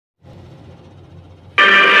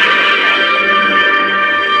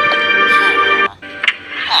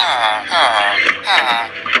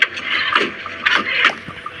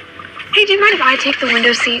I take the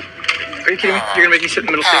window seat? Are you kidding me? You're gonna make me sit in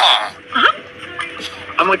the middle seat? Uh-huh.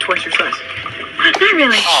 I'm like twice your size. Not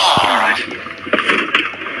really. All right.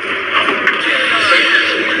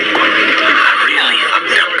 Really?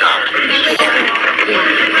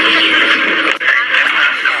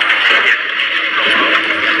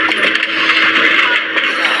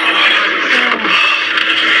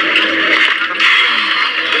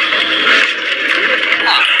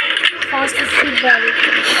 Fastest food body.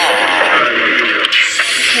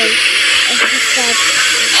 Okay, let's just start.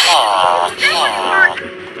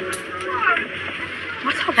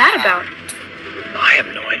 What's all that about? I have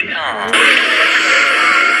no idea.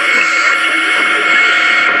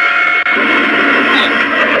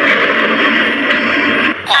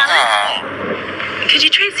 Could you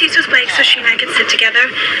trade seats with Blake so she and I could sit together?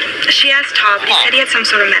 She asked Todd, but he said he had some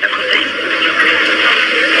sort of medical thing.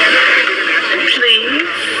 Please?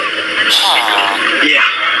 Yeah.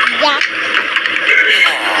 Yeah.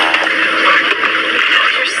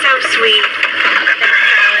 You're so sweet.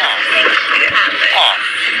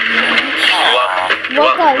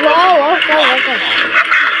 Walk on.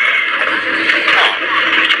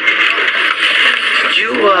 Did you,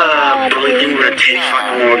 really think we're gonna titty fuck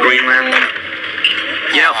over Greenland?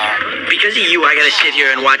 You know, because of you, I gotta sit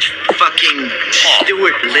here and watch fucking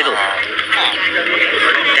Stuart Little.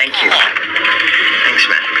 Thank you. Thanks,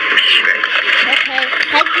 man. This is great. Okay,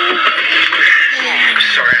 thank you.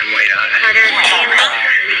 Sorry I'm late on it.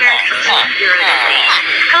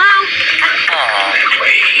 Hello?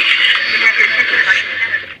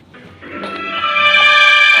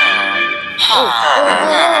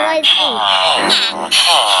 I see.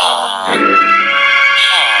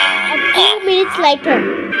 A few minutes later.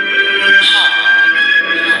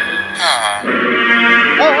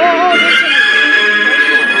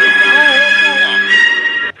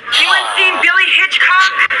 Anyone seen Billy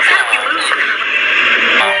Hitchcock?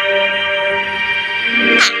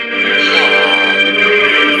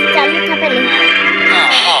 Charlie Chaplin.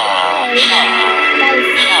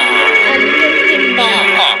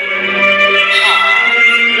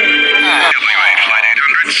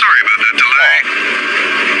 Sorry about that delay.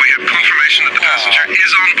 We have confirmation that the passenger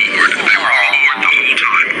is on board. They were on board the whole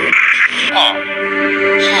time.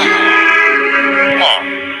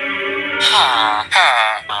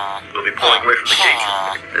 We'll be pulling away from the gate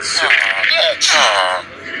as soon.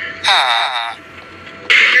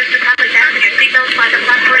 Here's the cover down. Your seatbelts by the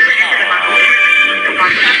front person into the bottom. The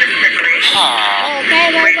bottom of the separation.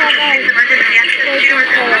 Emergency exit 2 or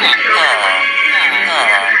 4.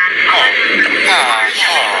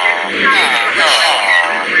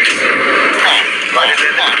 Flight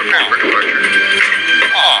attendants prepare for departure.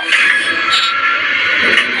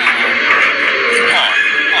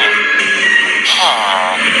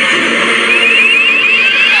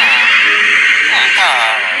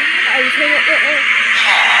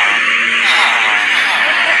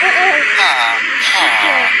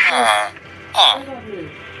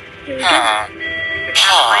 The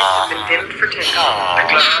cab lights have been dimmed for takeoff.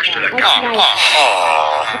 Déclarage de la carte.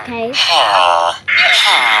 Okay.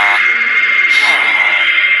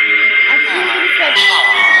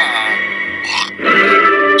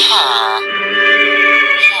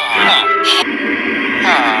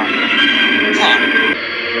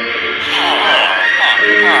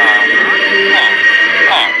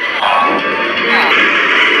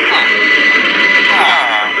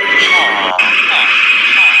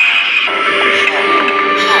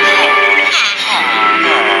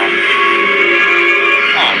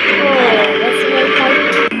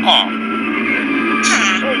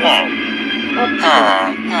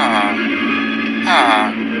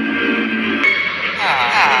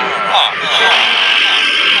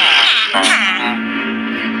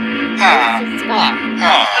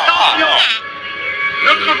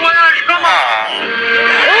 Notre voyage commence!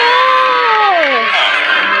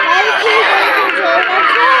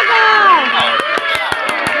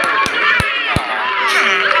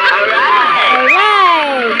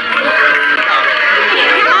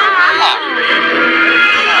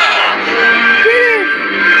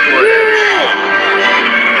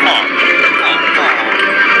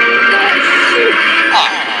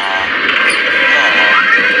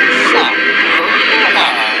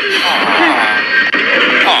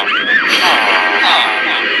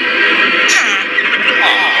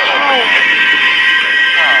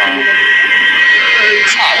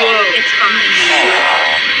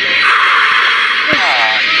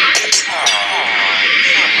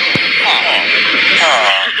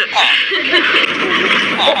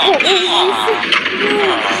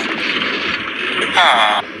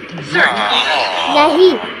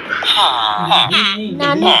 नहीं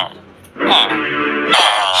नानी Oh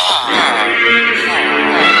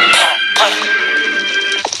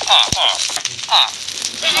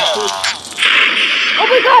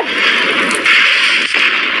my god!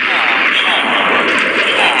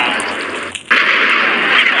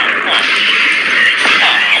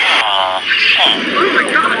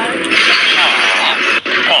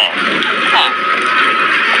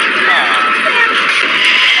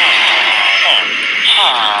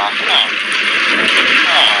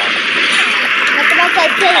 Mata mata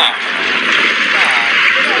cek.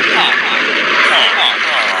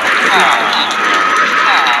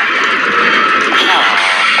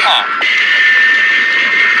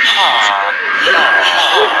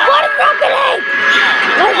 What is happening?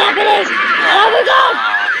 What is happening? Oh my god!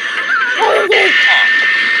 What is it?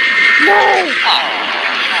 No!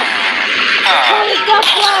 How is that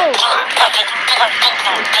flow?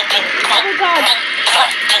 Oh my god!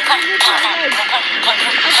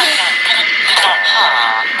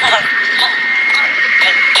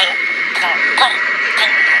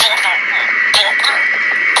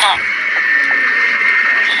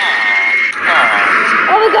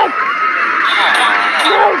 Oh my god!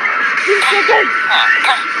 No! He's shaking!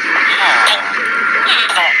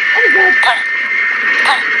 Oh my god!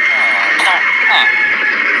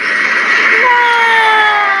 No!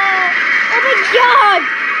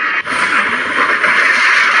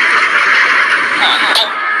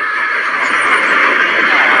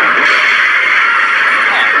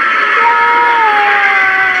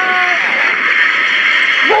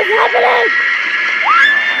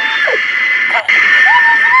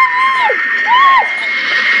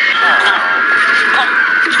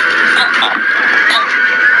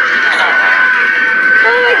 Oh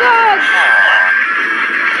my god! No! What's happening? Oh my god!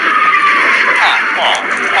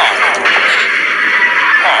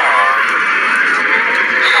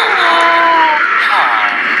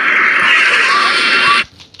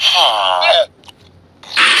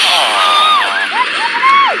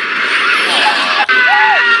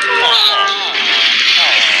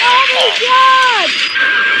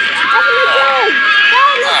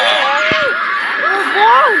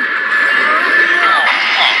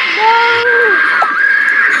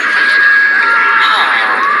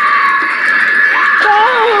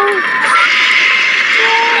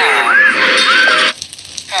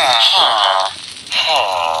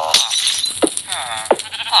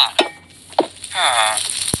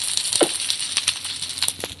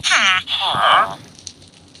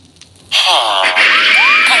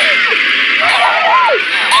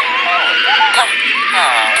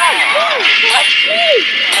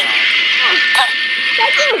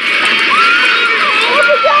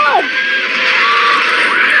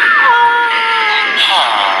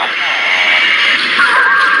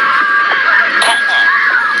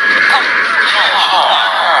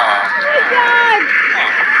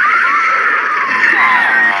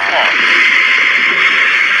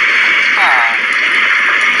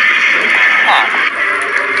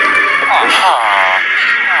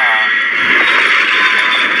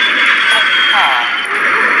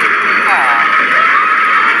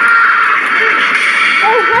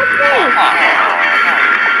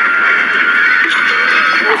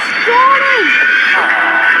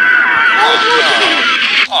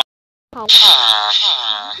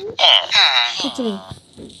 Kucing.